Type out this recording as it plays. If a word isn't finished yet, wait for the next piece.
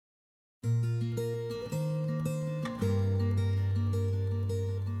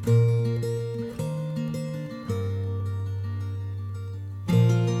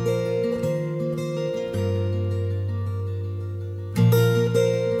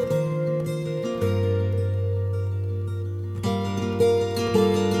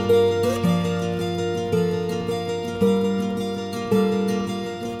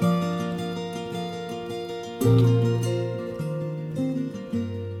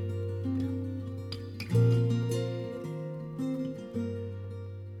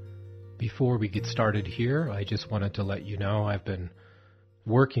before we get started here, I just wanted to let you know I've been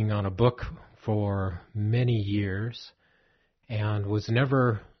working on a book for many years and was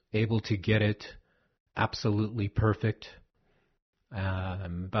never able to get it absolutely perfect.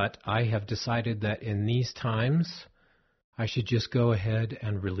 But I have decided that in these times, I should just go ahead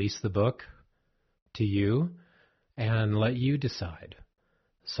and release the book to you and let you decide.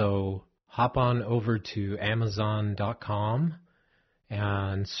 So hop on over to Amazon.com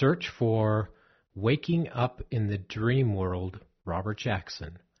and search for Waking Up in the Dream World, Robert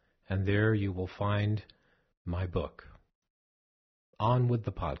Jackson. And there you will find my book. On with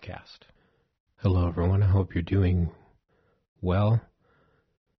the podcast. Hello, everyone. I hope you're doing well,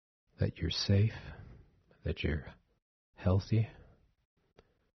 that you're safe, that you're healthy.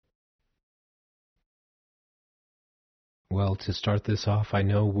 Well, to start this off, I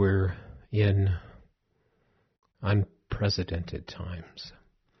know we're in unprecedented times.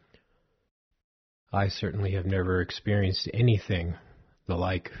 I certainly have never experienced anything the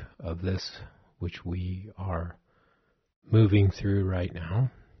like of this, which we are moving through right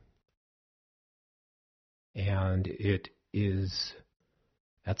now. And it is,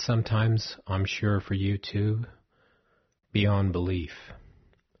 at some times, I'm sure for you too, beyond belief.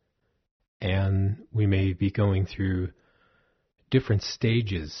 And we may be going through different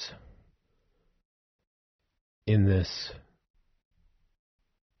stages in this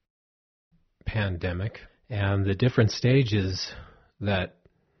pandemic, and the different stages that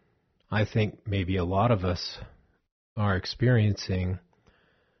I think maybe a lot of us are experiencing,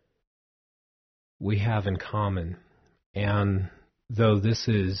 we have in common. And though this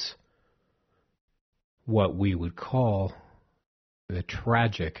is what we would call a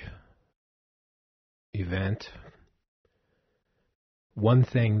tragic event, one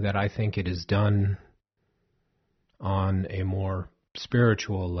thing that I think it has done on a more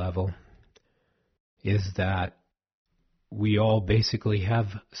spiritual level is that we all basically have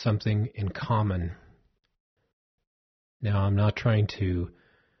something in common. Now, I'm not trying to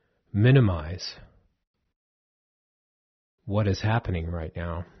minimize what is happening right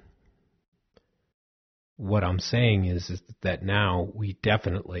now. What I'm saying is that now we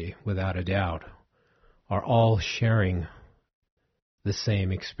definitely, without a doubt, are all sharing the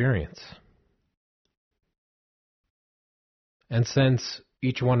same experience. And since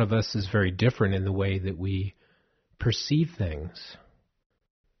each one of us is very different in the way that we perceive things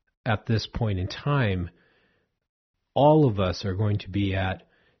at this point in time, all of us are going to be at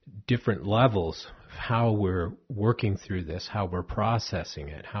different levels of how we're working through this, how we're processing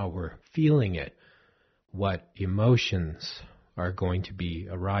it, how we're feeling it, what emotions are going to be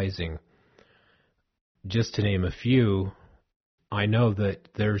arising. Just to name a few, I know that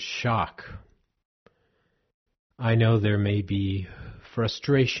there's shock. I know there may be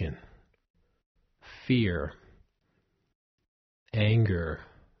frustration, fear, anger,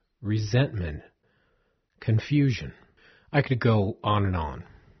 resentment, confusion. I could go on and on.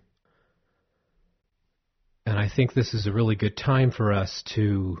 And I think this is a really good time for us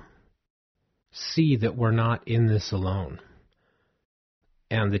to see that we're not in this alone.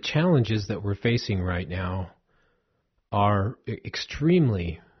 And the challenges that we're facing right now are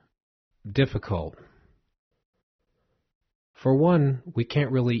extremely difficult. For one, we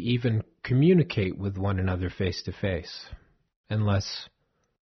can't really even communicate with one another face to face unless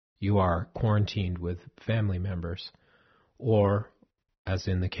you are quarantined with family members, or, as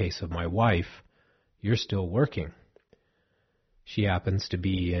in the case of my wife, you're still working. She happens to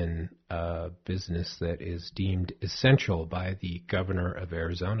be in a business that is deemed essential by the governor of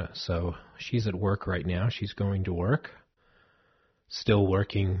Arizona. So she's at work right now. She's going to work, still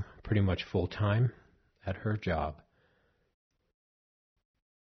working pretty much full time at her job.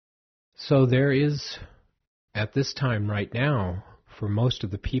 So there is, at this time right now, for most of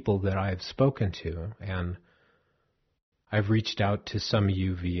the people that I've spoken to, and I've reached out to some of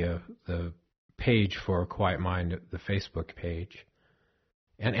you via the page for Quiet Mind, the Facebook page,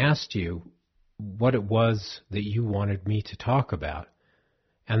 and asked you what it was that you wanted me to talk about.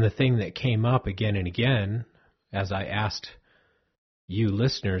 And the thing that came up again and again as I asked you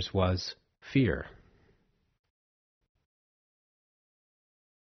listeners was fear.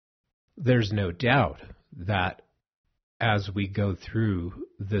 There's no doubt that as we go through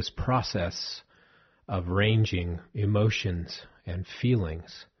this process of ranging emotions and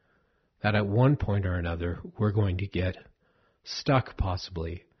feelings, that at one point or another we're going to get stuck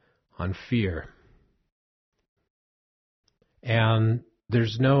possibly on fear. And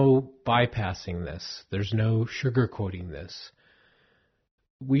there's no bypassing this. There's no sugarcoating this.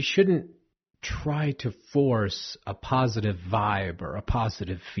 We shouldn't try to force a positive vibe or a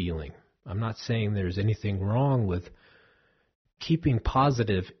positive feeling. I'm not saying there's anything wrong with keeping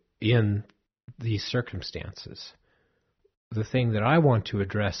positive in these circumstances. The thing that I want to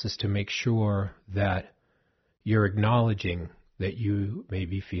address is to make sure that you're acknowledging that you may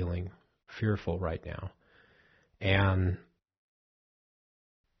be feeling fearful right now. And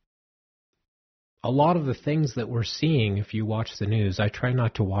a lot of the things that we're seeing, if you watch the news, I try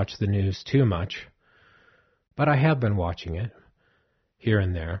not to watch the news too much, but I have been watching it here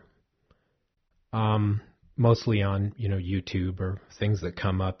and there, mostly on YouTube or things that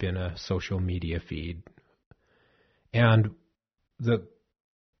come up in a social media feed. And the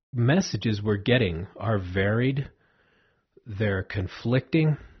messages we're getting are varied, they're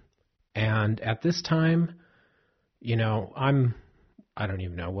conflicting, and at this time, I don't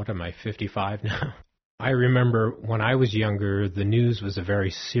even know, what am I, 55 now? I remember when I was younger, the news was a very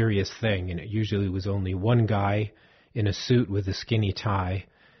serious thing, and it usually was only one guy in a suit with a skinny tie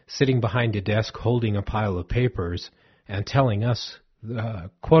sitting behind a desk holding a pile of papers and telling us the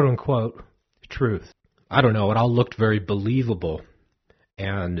quote-unquote truth. I don't know, it all looked very believable,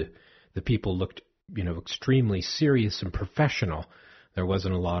 and the people looked, extremely serious and professional. There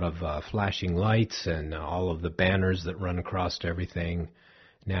wasn't a lot of flashing lights and all of the banners that run across everything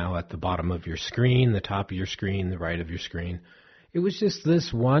now at the bottom of your screen, the top of your screen, the right of your screen. It was just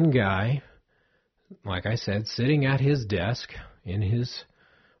this one guy, like I said, sitting at his desk in his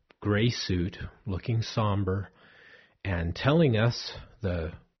gray suit, looking somber, and telling us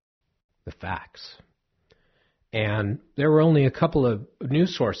the facts. And there were only a couple of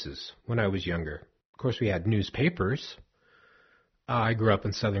news sources when I was younger. Of course, we had newspapers. I grew up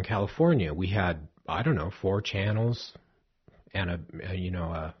in Southern California. We had, 4 channels and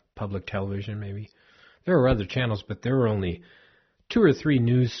a public television maybe. There were other channels, but there were only 2 or 3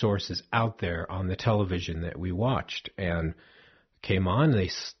 news sources out there on the television that we watched. And came on,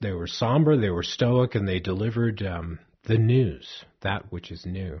 they were somber, they were stoic, and they delivered the news, that which is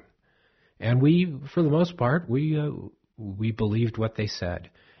new. And we, for the most part, we believed what they said.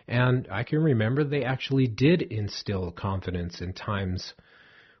 And I can remember they actually did instill confidence in times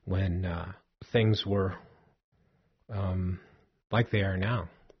when things were like they are now,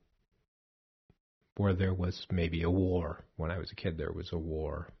 where there was maybe a war. When I was a kid, there was a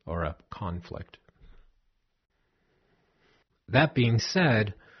war or a conflict. That being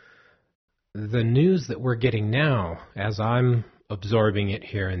said, the news that we're getting now, as I'm absorbing it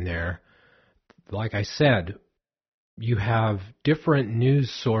here and there, like I said, you have different news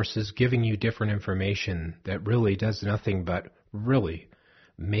sources giving you different information that really does nothing but really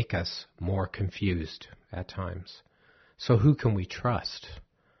make us more confused at times. So who can we trust?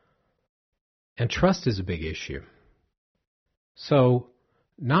 And trust is a big issue. So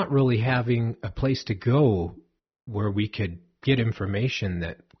not really having a place to go where we could get information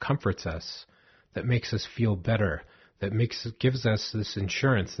that comforts us, that makes us feel better, that gives us this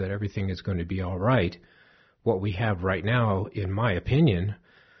assurance that everything is going to be all right. What we have right now, in my opinion,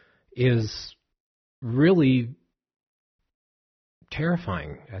 is really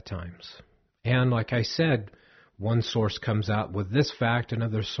terrifying at times. And like I said, one source comes out with this fact,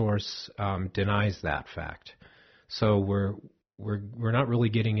 another source denies that fact. So we're not really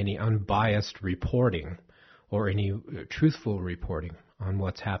getting any unbiased reporting or any truthful reporting on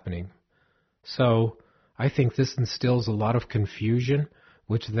what's happening. So I think this instills a lot of confusion,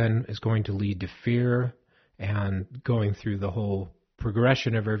 which then is going to lead to fear and going through the whole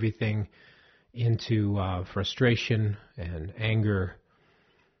progression of everything into frustration and anger,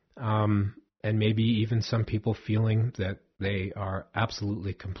 and maybe even some people feeling that they are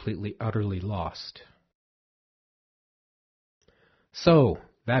absolutely, completely, utterly lost. So,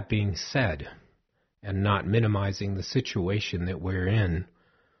 that being said, and not minimizing the situation that we're in,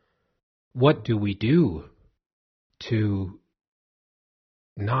 what do we do to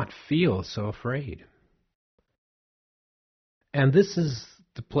not feel so afraid? And this is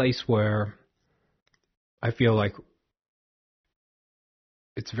the place where I feel like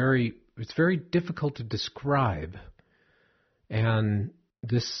it's very difficult to describe. And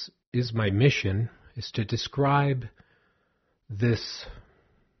this is my mission, is to describe this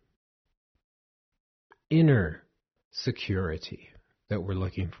inner security that we're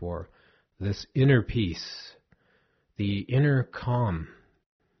looking for, this inner peace, the inner calm,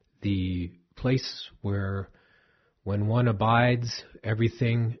 the place where when one abides,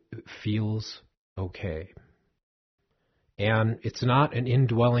 everything feels okay. And it's not an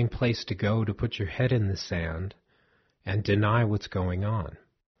indwelling place to go to put your head in the sand and deny what's going on.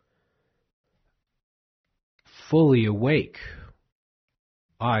 Fully awake,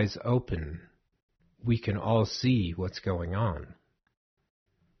 eyes open, we can all see what's going on.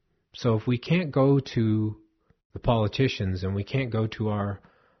 So if we can't go to the politicians and we can't go to our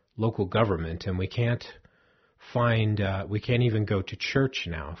local government and we can't even go to church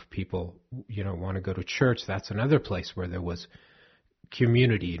now. If people, want to go to church, that's another place where there was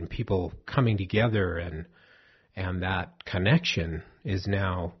community and people coming together, and that connection is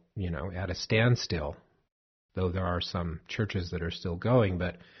now, at a standstill, though there are some churches that are still going.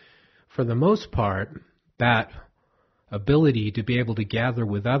 But for the most part, that ability to be able to gather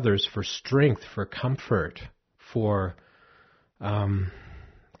with others for strength, for comfort, for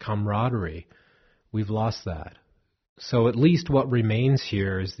camaraderie, we've lost that. So at least what remains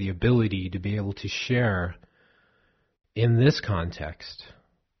here is the ability to be able to share in this context.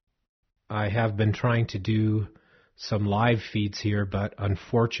 I have been trying to do some live feeds here, but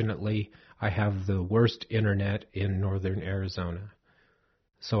unfortunately I have the worst internet in northern Arizona.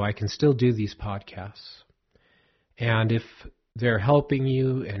 So I can still do these podcasts. And if they're helping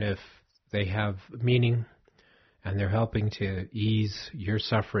you, and if they have meaning, and they're helping to ease your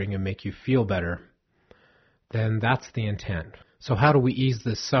suffering and make you feel better, then that's the intent. So how do we ease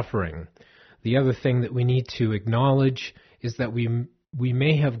this suffering? The other thing that we need to acknowledge is that we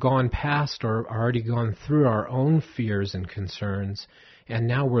may have gone past or already gone through our own fears and concerns, and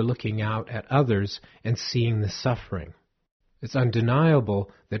now we're looking out at others and seeing the suffering. It's undeniable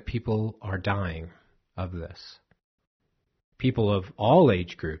that people are dying of this. People of all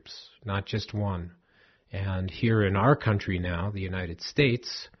age groups, not just one. And here in our country now, the United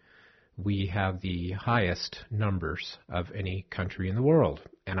States, we have the highest numbers of any country in the world.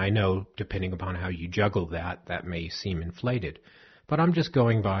 And I know, depending upon how you juggle that, that may seem inflated. But I'm just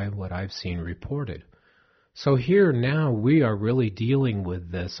going by what I've seen reported. So here now we are really dealing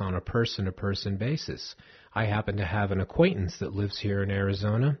with this on a person-to-person basis. I happen to have an acquaintance that lives here in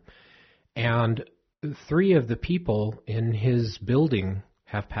Arizona, and 3 of the people in his building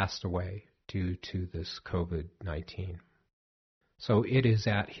have passed away due to this COVID-19. So it is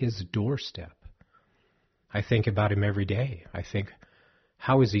at his doorstep. I think about him every day. I think,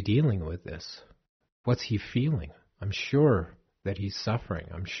 how is he dealing with this? What's he feeling? I'm sure that he's suffering.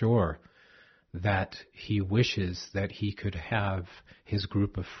 I'm sure that he wishes that he could have his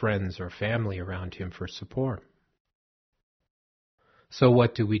group of friends or family around him for support. So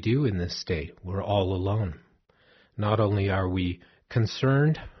what do we do in this state? We're all alone. Not only are we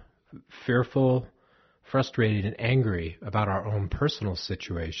concerned, fearful, frustrated, and angry about our own personal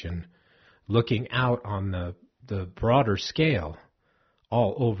situation, looking out on the broader scale,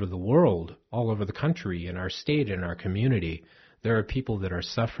 all over the world, all over the country, in our state, in our community, there are people that are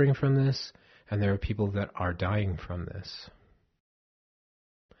suffering from this, and there are people that are dying from this.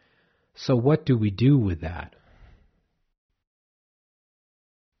 So what do we do with that?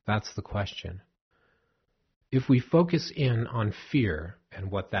 That's the question. If we focus in on fear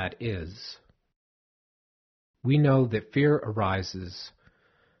and what that is, we know that fear arises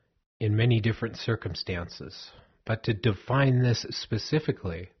in many different circumstances. But to define this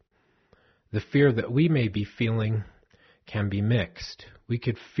specifically, the fear that we may be feeling can be mixed. We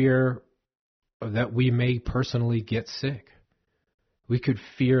could fear that we may personally get sick. We could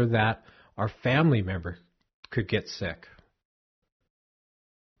fear that our family member could get sick.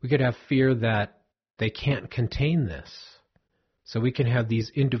 We could have fear that they can't contain this. So we can have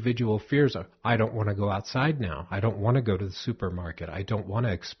these individual fears of, I don't want to go outside now. I don't want to go to the supermarket. I don't want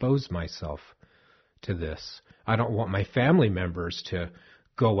to expose myself to this. I don't want my family members to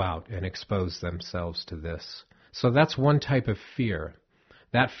go out and expose themselves to this. So that's one type of fear.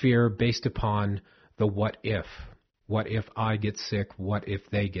 That fear based upon the what if. What if I get sick? What if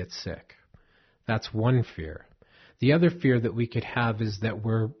they get sick? That's one fear. The other fear that we could have is that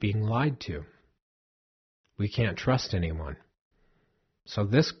we're being lied to. We can't trust anyone. So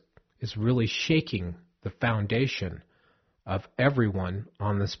this is really shaking the foundation of everyone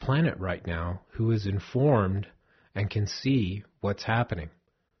on this planet right now who is informed and can see what's happening.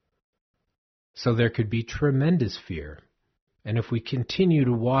 So there could be tremendous fear. And if we continue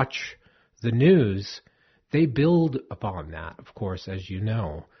to watch the news, they build upon that, of course, as you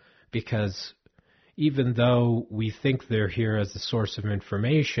know, because even though we think they're here as a source of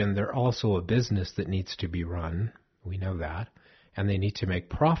information, they're also a business that needs to be run. We know that. And they need to make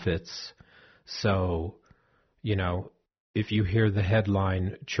profits. So, if you hear the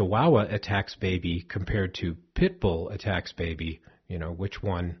headline, Chihuahua attacks baby compared to Pitbull attacks baby, which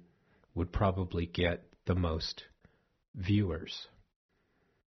one would probably get the most viewers?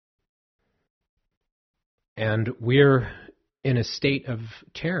 And we're in a state of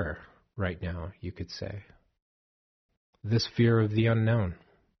terror right now, you could say. This fear of the unknown.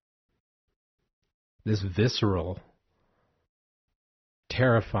 This visceral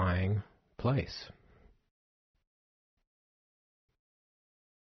terrifying place.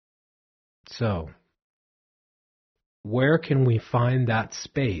 So, where can we find that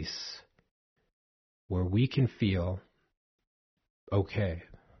space where we can feel okay?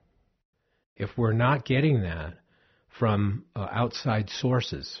 If we're not getting that from outside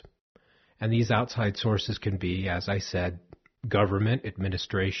sources, and these outside sources can be, as I said, government,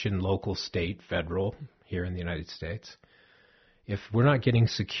 administration, local, state, federal, here in the United States. If we're not getting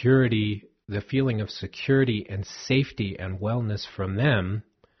security, the feeling of security and safety and wellness from them,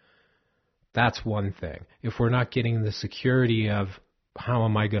 that's one thing. If we're not getting the security of how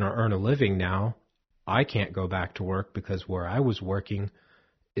am I going to earn a living now, I can't go back to work because where I was working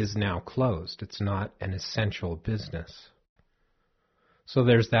is now closed. It's not an essential business. So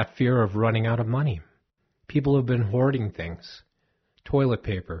there's that fear of running out of money. People have been hoarding things. Toilet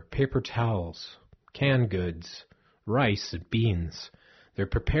paper, paper towels, canned goods, rice and beans. They're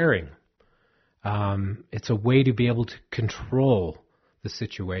preparing. It's a way to be able to control the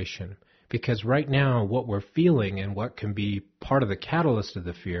situation. Because right now, what we're feeling and what can be part of the catalyst of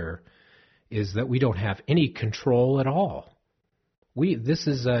the fear is that we don't have any control at all. This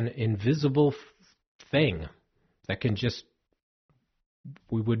is an invisible thing that can just,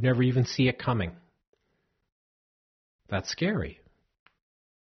 we would never even see it coming. That's scary.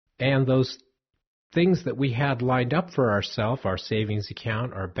 And those things that we had lined up for ourselves, our savings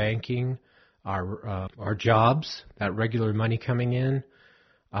account, our banking, our jobs, that regular money coming in,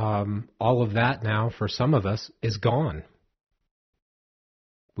 all of that now, for some of us, is gone.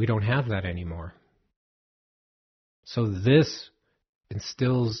 We don't have that anymore. So this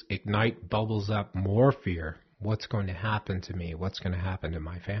bubbles up more fear. What's going to happen to me? What's going to happen to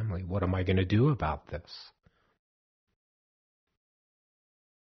my family? What am I going to do about this?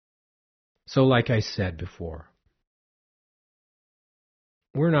 So like I said before,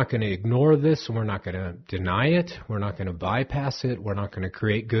 we're not going to ignore this. We're not going to deny it. We're not going to bypass it. We're not going to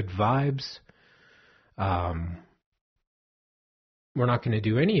create good vibes. We're not going to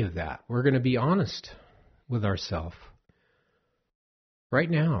do any of that. We're going to be honest with ourselves. Right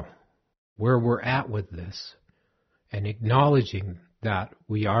now, where we're at with this, and acknowledging that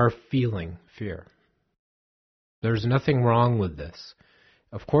we are feeling fear. There's nothing wrong with this.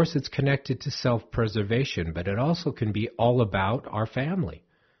 Of course, it's connected to self-preservation, but it also can be all about our family,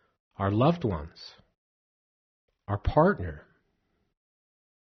 our loved ones, our partner.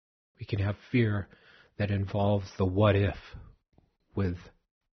 We can have fear that involves the what if with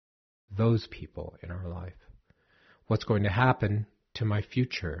those people in our life. What's going to happen to my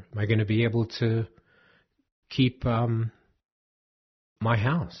future? Am I going to be able to keep my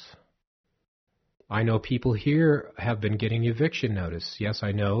house? I know people here have been getting eviction notice. Yes,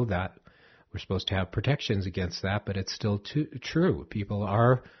 I know that we're supposed to have protections against that, but it's still true. People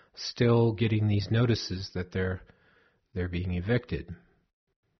are still getting these notices that they're being evicted.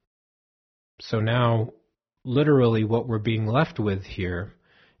 So now, literally what we're being left with here,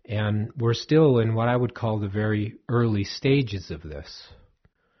 and we're still in what I would call the very early stages of this.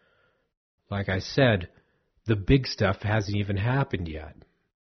 Like I said, the big stuff hasn't even happened yet.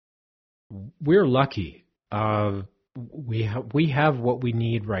 We're lucky. We have what we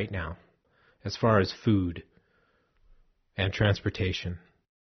need right now as far as food and transportation.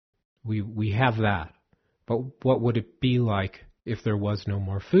 We have that. But what would it be like if there was no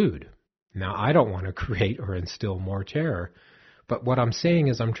more food? Now, I don't want to create or instill more terror, but what I'm saying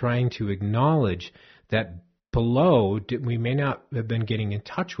is I'm trying to acknowledge that below, we may not have been getting in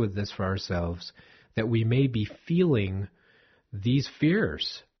touch with this for ourselves, that we may be feeling these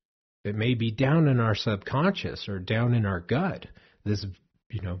fears. It may be down in our subconscious or down in our gut, this,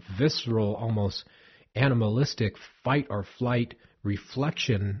 visceral, almost animalistic fight or flight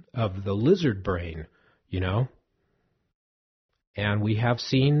reflection of the lizard brain, And we have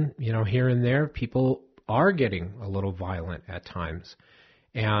seen, here and there, people are getting a little violent at times.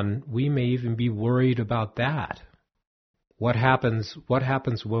 And we may even be worried about that. What happens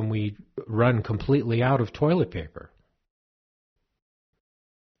when we run completely out of toilet paper?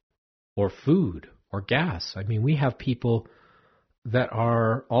 Or food, or gas. I mean, we have people that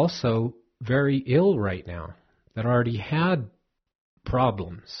are also very ill right now, that already had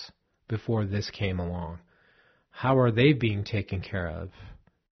problems before this came along. How are they being taken care of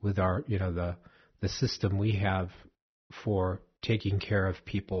with our, the system we have for taking care of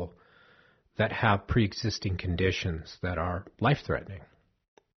people that have pre-existing conditions that are life-threatening?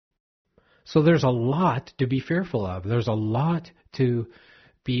 So there's a lot to be fearful of. There's a lot to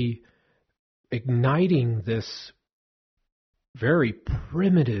be igniting this very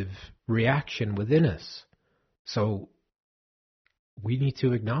primitive reaction within us. So we need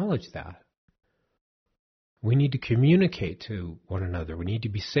to acknowledge that. We need to communicate to one another. We need to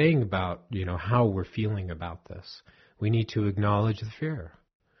be saying about, how we're feeling about this. We need to acknowledge the fear.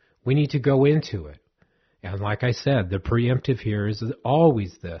 We need to go into it. And like I said, the preemptive here is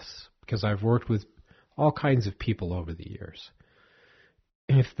always this, because I've worked with all kinds of people over the years.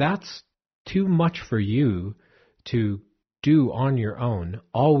 If that's too much for you to do on your own,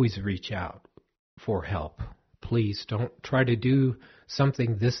 always reach out for help. Please don't try to do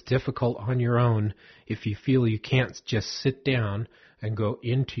something this difficult on your own if you feel you can't just sit down and go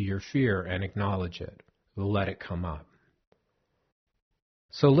into your fear and acknowledge it. Let it come up.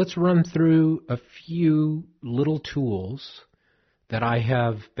 So let's run through a few little tools that I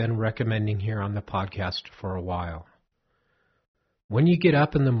have been recommending here on the podcast for a while. When you get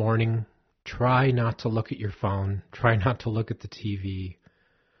up in the morning, try not to look at your phone. Try not to look at the TV.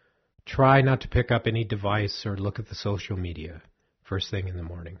 Try not to pick up any device or look at the social media first thing in the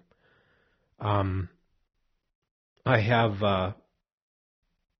morning. I have a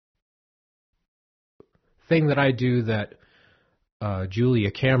thing that I do that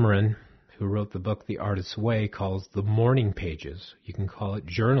Julia Cameron, who wrote the book The Artist's Way, calls the morning pages. You can call it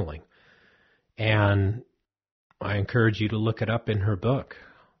journaling. And I encourage you to look it up in her book.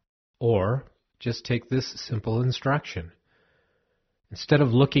 Or just take this simple instruction. Instead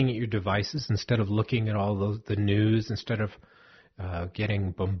of looking at your devices, instead of looking at all the news, instead of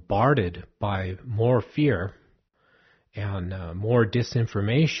getting bombarded by more fear and more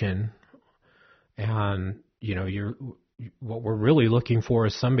disinformation, and what we're really looking for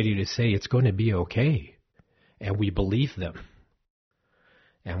is somebody to say it's going to be okay, and we believe them.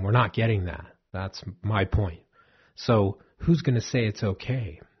 And we're not getting that. That's my point. So who's going to say it's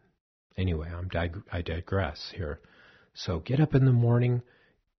okay? Anyway, I digress here. So get up in the morning,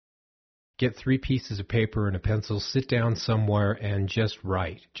 get 3 pieces of paper and a pencil, sit down somewhere and just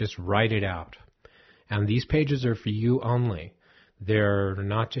write. Just write it out. And these pages are for you only. They're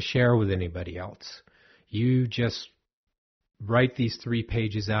not to share with anybody else. You just write these 3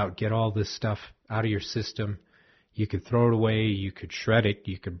 pages out, get all this stuff out of your system. You could throw it away, you could shred it,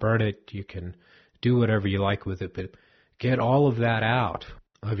 you could burn it, you can do whatever you like with it, but get all of that out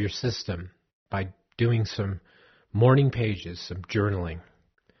of your system by doing some morning pages, some journaling.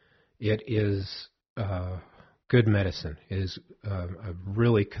 It is good medicine. It is a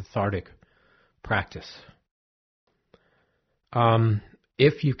really cathartic practice.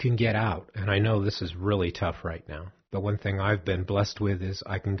 If you can get out, and I know this is really tough right now, the one thing I've been blessed with is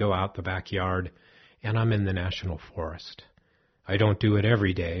I can go out the backyard and I'm in the national forest. I don't do it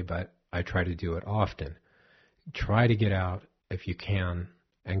every day, but I try to do it often. Try to get out if you can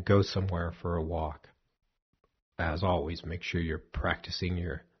and go somewhere for a walk. As always, make sure you're practicing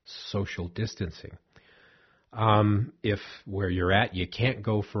your social distancing. If where you're at you can't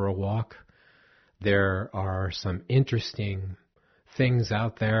go for a walk, there are some interesting things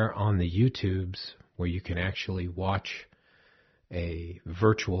out there on the YouTubes where you can actually watch a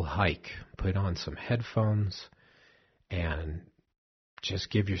virtual hike. Put on some headphones and just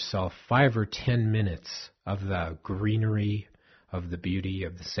give yourself 5 or 10 minutes of the greenery, of the beauty,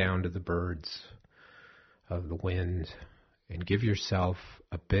 of the sound of the birds, of the wind, and give yourself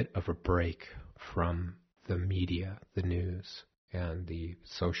a bit of a break from the media, the news, and the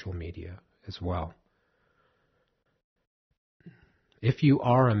social media as well. If you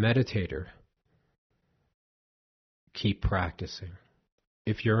are a meditator, keep practicing.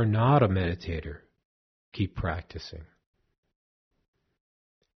 If you're not a meditator, keep practicing.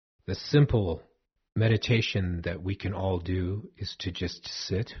 The simple meditation that we can all do is to just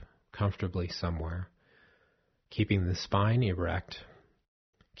sit comfortably somewhere, keeping the spine erect,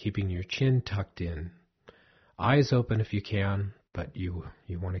 keeping your chin tucked in, eyes open if you can, but you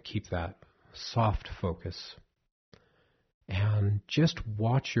want to keep that soft focus. And just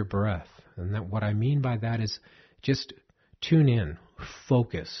watch your breath. And that what I mean by that is just tune in,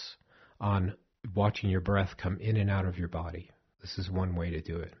 focus on watching your breath come in and out of your body. This is one way to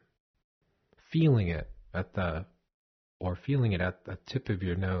do it. Feeling it at the tip of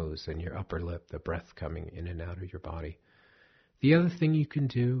your nose and your upper lip, the breath coming in and out of your body. The other thing you can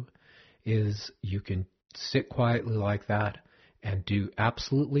do is you can sit quietly like that and do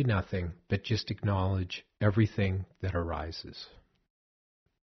absolutely nothing but just acknowledge everything that arises.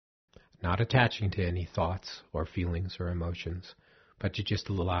 Not attaching to any thoughts or feelings or emotions, but to just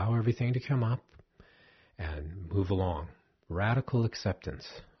allow everything to come up and move along. Radical acceptance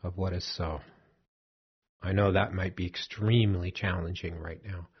of what is so. I know that might be extremely challenging right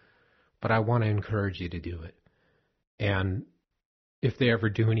now, but I want to encourage you to do it. And if they ever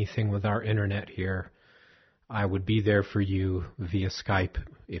do anything with our internet here, I would be there for you via Skype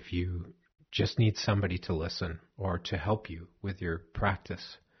if you just need somebody to listen or to help you with your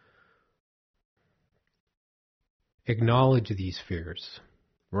practice. Acknowledge these fears.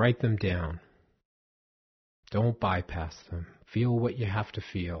 Write them down. Don't bypass them. Feel what you have to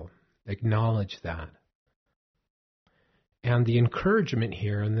feel. Acknowledge that. And the encouragement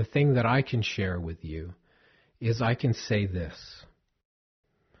here, and the thing that I can share with you, is I can say this.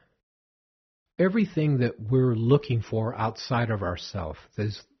 Everything that we're looking for outside of ourselves,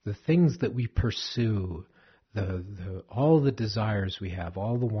 the things that we pursue, all the desires we have,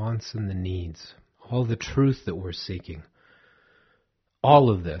 all the wants and the needs, all the truth that we're seeking,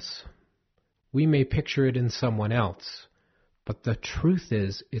 all of this, we may picture it in someone else, but the truth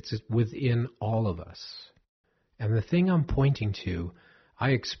is it's within all of us. And the thing I'm pointing to,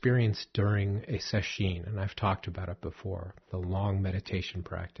 I experienced during a sesshin, and I've talked about it before, the long meditation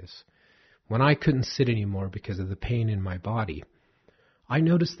practice. When I couldn't sit anymore because of the pain in my body, I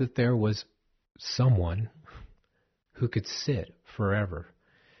noticed that there was someone who could sit forever.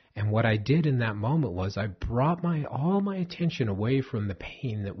 And what I did in that moment was I brought all my attention away from the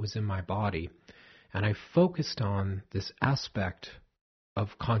pain that was in my body, and I focused on this aspect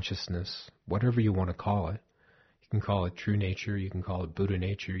of consciousness, whatever you want to call it. You can call it true nature, you can call it Buddha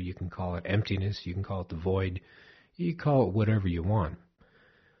nature, you can call it emptiness, you can call it the void, you can call it whatever you want.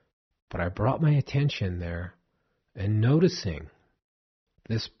 But I brought my attention there and noticing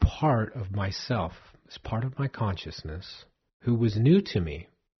this part of myself, this part of my consciousness, who was new to me,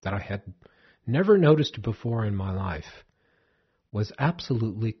 that I had never noticed before in my life, was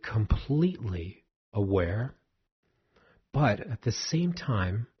absolutely, completely aware, but at the same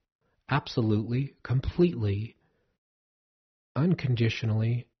time, absolutely, completely,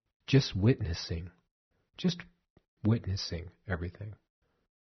 unconditionally, just witnessing everything.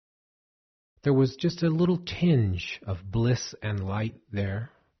 There was just a little tinge of bliss and light there.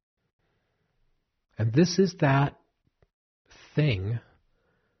 And this is that thing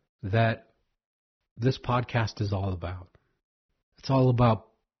that this podcast is all about. It's all about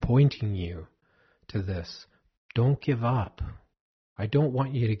pointing you to this. Don't give up. I don't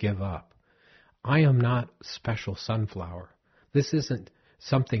want you to give up. I am not special sunflower. This isn't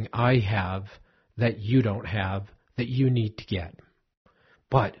something I have that you don't have that you need to get.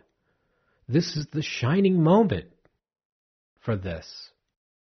 But this is the shining moment for this.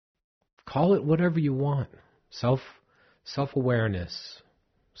 Call it whatever you want. Self-awareness,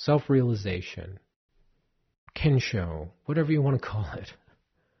 self-realization, kensho, whatever you want to call it.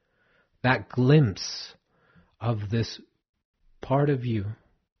 That glimpse of this part of you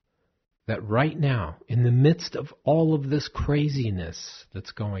that right now, in the midst of all of this craziness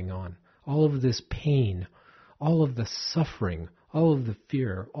that's going on, all of this pain, all of the suffering, all of the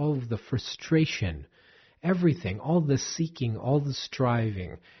fear, all of the frustration, everything, all the seeking, all the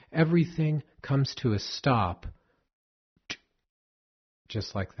striving, everything comes to a stop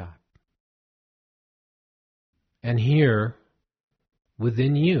just like that. And here,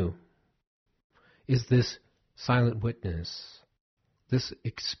 within you, is this silent witness, this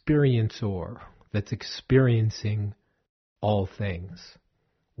experiencer that's experiencing all things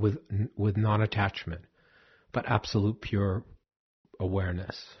with non-attachment, but absolute pure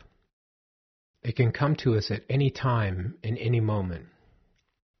awareness. It can come to us at any time, in any moment.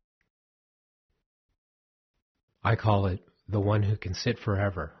 I call it the one who can sit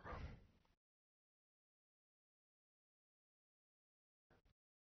forever.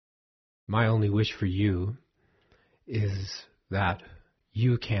 My only wish for you is that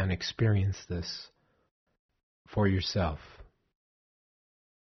you can experience this for yourself.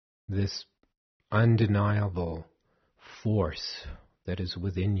 This undeniable force that is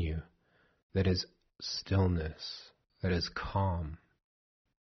within you, that is stillness, that is calm,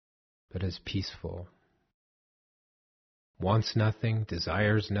 that is peaceful, wants nothing,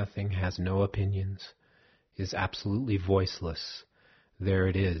 desires nothing, has no opinions, is absolutely voiceless. There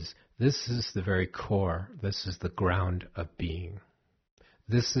it is. This is the very core. This is the ground of being.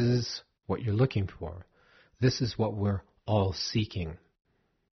 This is what you're looking for. This is what we're all seeking.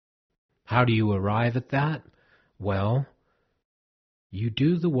 How do you arrive at that? Well, you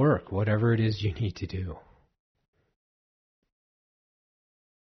do the work, whatever it is you need to do.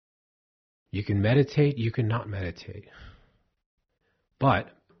 You can meditate, you can not meditate. But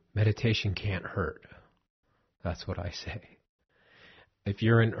meditation can't hurt. That's what I say. If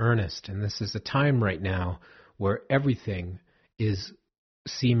you're in earnest, and this is a time right now where everything is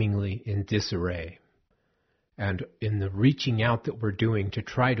seemingly in disarray, and in the reaching out that we're doing to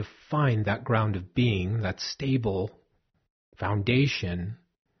try to find that ground of being, that stable foundation,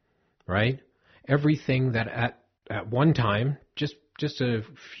 right? everything that at one time, just a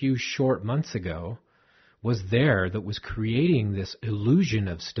few short months ago, was there that was creating this illusion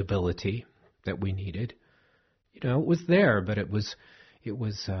of stability that we needed. You know, it was there, but it was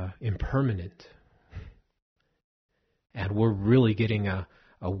impermanent. And we're really getting a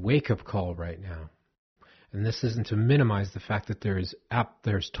wake-up call right now. And this isn't to minimize the fact that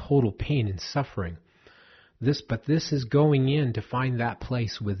there's total pain and suffering. But this is going in to find that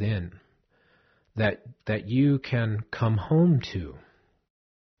place within that you can come home to.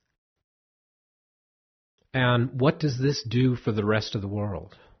 And what does this do for the rest of the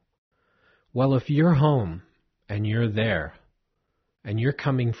world? Well, if you're home and you're there and you're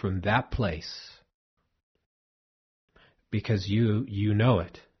coming from that place because you know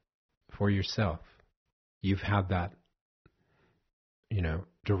it for yourself, you've had that,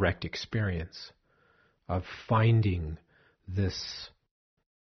 direct experience of finding this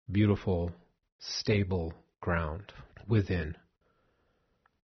beautiful, stable ground within.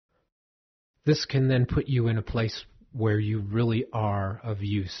 This can then put you in a place where you really are of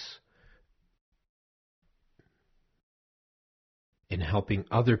use in helping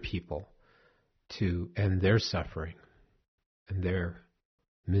other people to end their suffering and their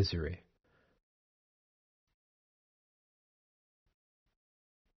misery.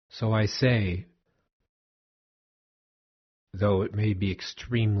 So I say, though it may be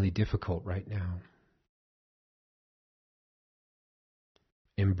extremely difficult right now,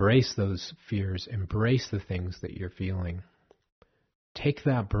 embrace those fears, embrace the things that you're feeling. Take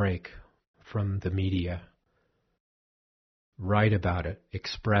that break from the media. Write about it,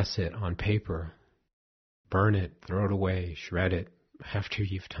 express it on paper, burn it, throw it away, shred it after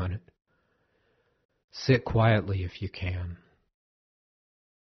you've done it. Sit quietly if you can.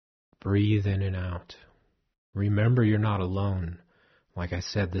 Breathe in and out. Remember you're not alone. Like I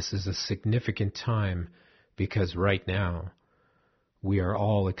said, this is a significant time because right now we are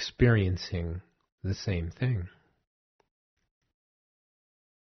all experiencing the same thing.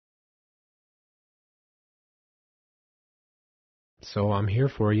 So I'm here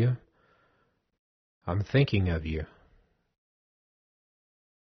for you. I'm thinking of you.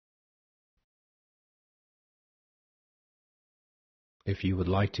 If you would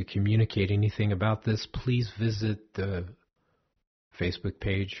like to communicate anything about this, please visit the Facebook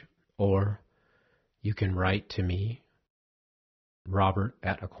page, or you can write to me,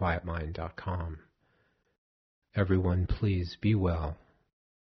 robert@aquietmind.com. Everyone, please be well,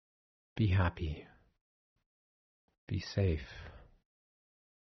 be happy, be safe.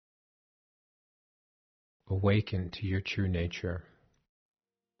 Awaken to your true nature.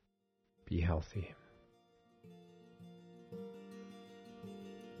 Be healthy.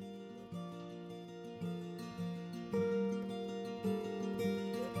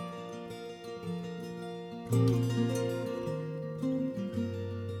 Thank you.